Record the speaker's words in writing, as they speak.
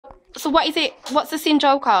So what is it? What's the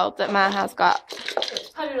syndrome called that Maha's got? It's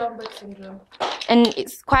parry-romberg syndrome. And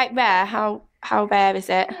it's quite rare. How rare is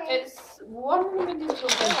it? It's 1 in a million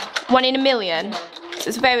children. 1 in a million? Yeah. So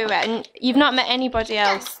it's very rare. And you've not met anybody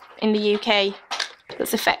else in the UK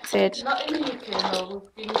that's affected? Not in the UK, no.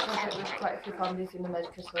 We've been in contact with quite a few families in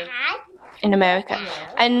America, so... In America.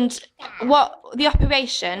 Yeah. And what, the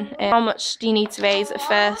operation, how much do you need to raise at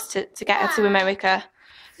first to get her to America?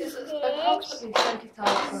 It's approximately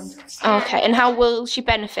 20,000. Okay, and how will she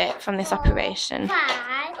benefit from this operation?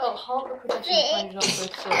 Oh, heart reproduction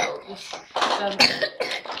parry-romberg,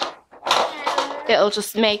 so It'll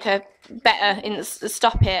just make her better,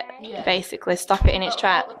 stop it, yeah. Basically, stop it in its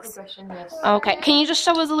tracks. Yes. Okay, can you just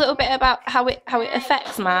show us a little bit about how it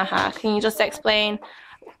affects Maha? Can you just explain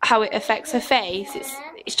how it affects her face?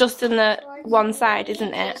 It's just on the one side,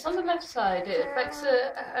 isn't it? It's on the left side. It affects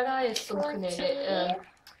an eye is sunken in it.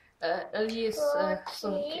 Her ear's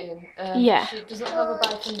sunk in. Yeah. She doesn't have a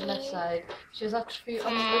bite on the left side. She has atrophy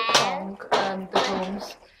on the tongue, the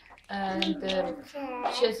gums, and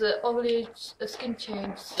she has a skin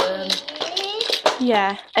change.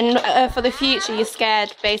 Yeah, and for the future, you're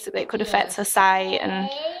scared basically it could affect her sight, and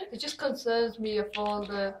it just concerns me of all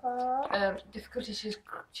the difficulties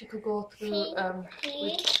she could go through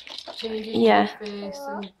with changing her face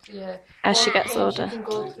and as she gets older. She can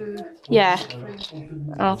go through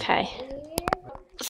okay.